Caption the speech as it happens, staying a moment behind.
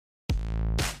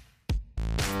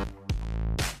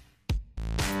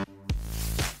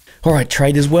All right,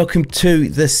 traders, welcome to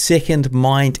the second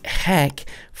mind hack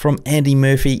from Andy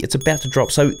Murphy. It's about to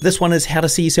drop. So this one is how to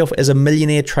see yourself as a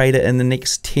millionaire trader in the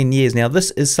next 10 years. Now,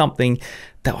 this is something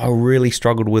that I really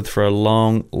struggled with for a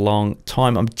long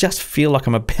time. I just feel like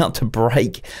I'm about to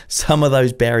break some of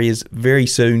those barriers very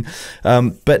soon.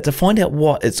 But to find out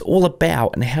what it's all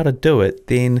about and how to do it,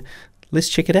 then let's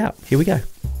check it out. Here we go.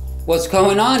 What's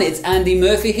going on? It's Andy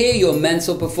Murphy here, your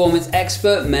mental performance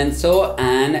expert, mentor,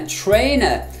 and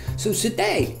trainer. So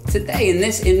today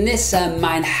in this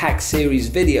mind hack series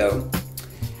video,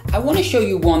 I want to show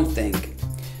you one thing.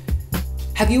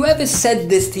 Have you ever said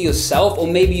this to yourself, or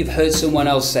maybe you've heard someone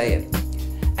else say it?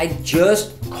 I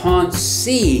just can't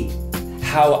see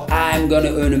how I'm going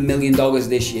to earn $1 million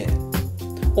this year.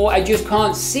 Or I just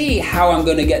can't see how I'm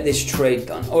going to get this trade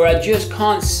done. Or I just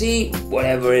can't see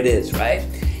whatever it is, right?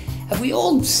 Have we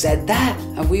all said that?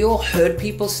 Have we all heard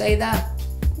people say that?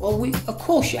 Well, of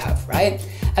course you have, right?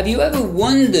 Have you ever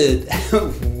wondered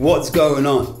what's going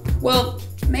on? Well,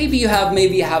 maybe you have,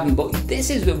 maybe you haven't, but this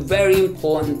is a very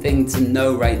important thing to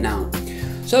know right now.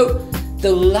 So,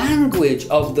 the language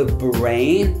of the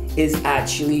brain is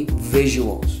actually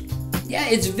visuals. Yeah,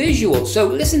 it's visual. So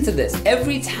listen to this.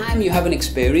 Every time you have an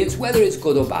experience, whether it's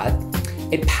good or bad,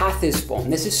 a path is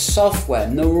formed. This is software,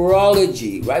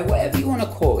 neurology, right? Whatever you want to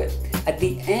call it. At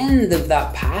the end of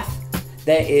that path,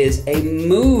 there is a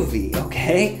movie,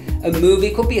 okay? A movie,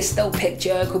 it could be a still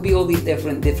picture, it could be all these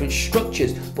different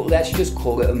structures, but let's just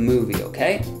call it a movie,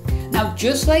 okay? Now,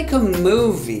 just like a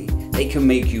movie, they can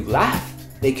make you laugh,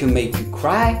 they can make you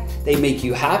cry, they make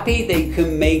you happy, they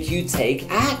can make you take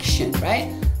action,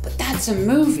 right? But that's a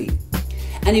movie.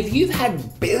 And if you've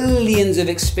had billions of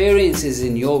experiences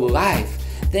in your life,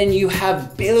 then you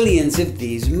have billions of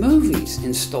these movies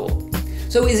installed.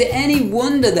 So is it any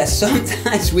wonder that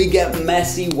sometimes we get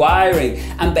messy wiring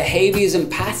and behaviors and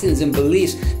patterns and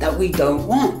beliefs that we don't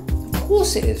want? Of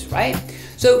course it is, right?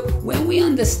 So when we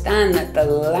understand that the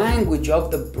language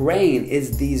of the brain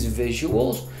is these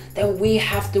visuals, then we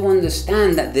have to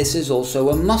understand that this is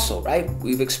also a muscle, right?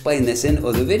 We've explained this in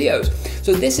other videos.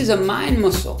 So this is a mind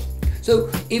muscle. So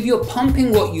if you're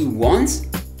pumping what you want,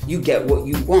 you get what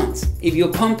you want. If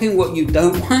you're pumping what you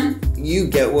don't want, you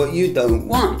get what you don't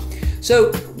want.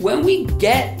 So when we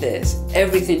get this,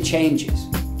 everything changes.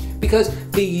 Because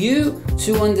for you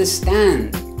to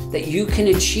understand that you can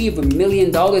achieve $1 million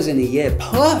in a year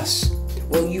plus,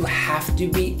 well, you have to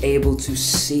be able to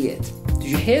see it. Did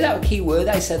you hear that key word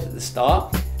I said at the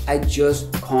start? I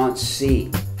just can't see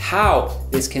how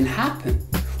this can happen.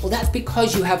 Well, that's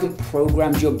because you haven't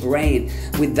programmed your brain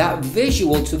with that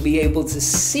visual to be able to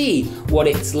see what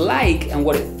it's like and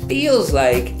what it feels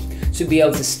like to be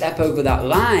able to step over that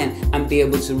line and be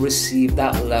able to receive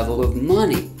that level of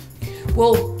money.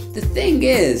 Well, the thing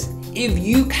is, if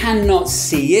you cannot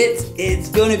see it, it's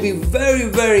going to be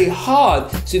very hard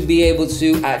to be able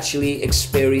to actually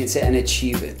experience it and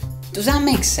achieve it. Does that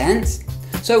make sense?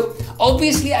 So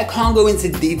obviously I can't go into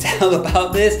detail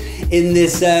about this in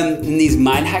these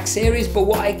mind hack series, but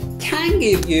what I can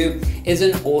give you is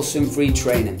an awesome free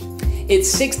training.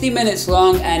 It's 60 minutes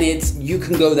long and you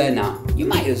can go there now. You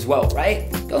might as well, right?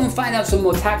 Go and find out some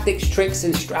more tactics, tricks,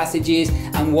 and strategies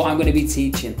and what I'm going to be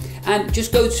teaching. And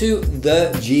just go to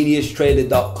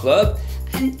thegeniustrader.club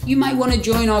and you might want to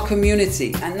join our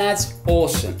community, and that's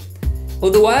awesome.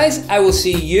 Otherwise, I will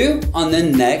see you on the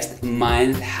next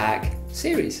mind hack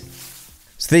series.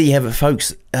 So there you have it,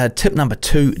 folks. Tip number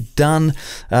 2 done.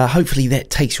 Hopefully that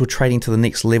takes your trading to the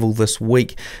next level this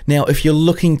week. Now, if you're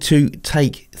looking to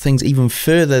take things even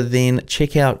further, then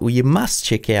you must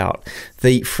check out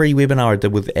the free webinar I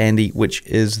did with Andy, which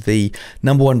is the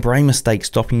 #1 brain mistake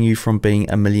stopping you from being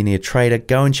a millionaire trader.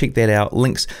 Go and check that out.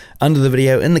 Links under the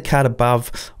video, in the card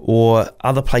above, or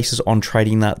other places on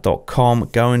tradingnut.com.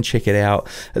 Go and check it out.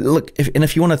 Look,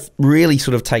 if you want to really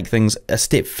sort of take things a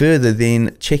step further,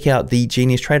 then check out the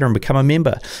Genius Trader and become a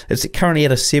member. It's currently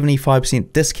at a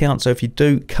 75% discount, so if you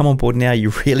do come on board now,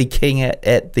 you're really getting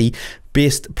at the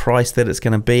best price that it's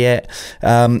going to be at.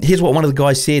 Here's what one of the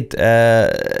guys said.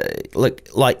 I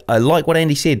like what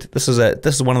Andy said. This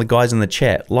is one of the guys in the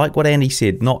chat. Like what Andy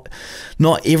said. Not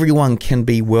everyone can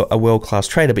be a world-class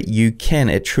trader, but you can.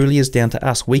 It truly is down to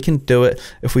us. We can do it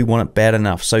if we want it bad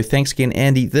enough. So thanks again,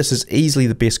 Andy. This is easily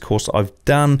the best course I've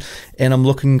done, and I'm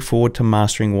looking forward to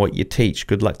mastering what you teach.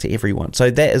 Good luck to everyone.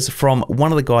 So that is from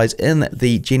one of the guys in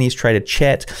the Genius Trader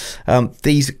chat.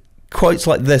 These quotes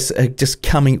like this are just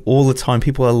coming all the time.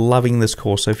 People are loving this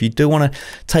course. So if you do want to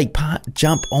take part,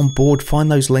 jump on board,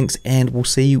 find those links, and we'll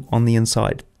see you on the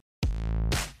inside.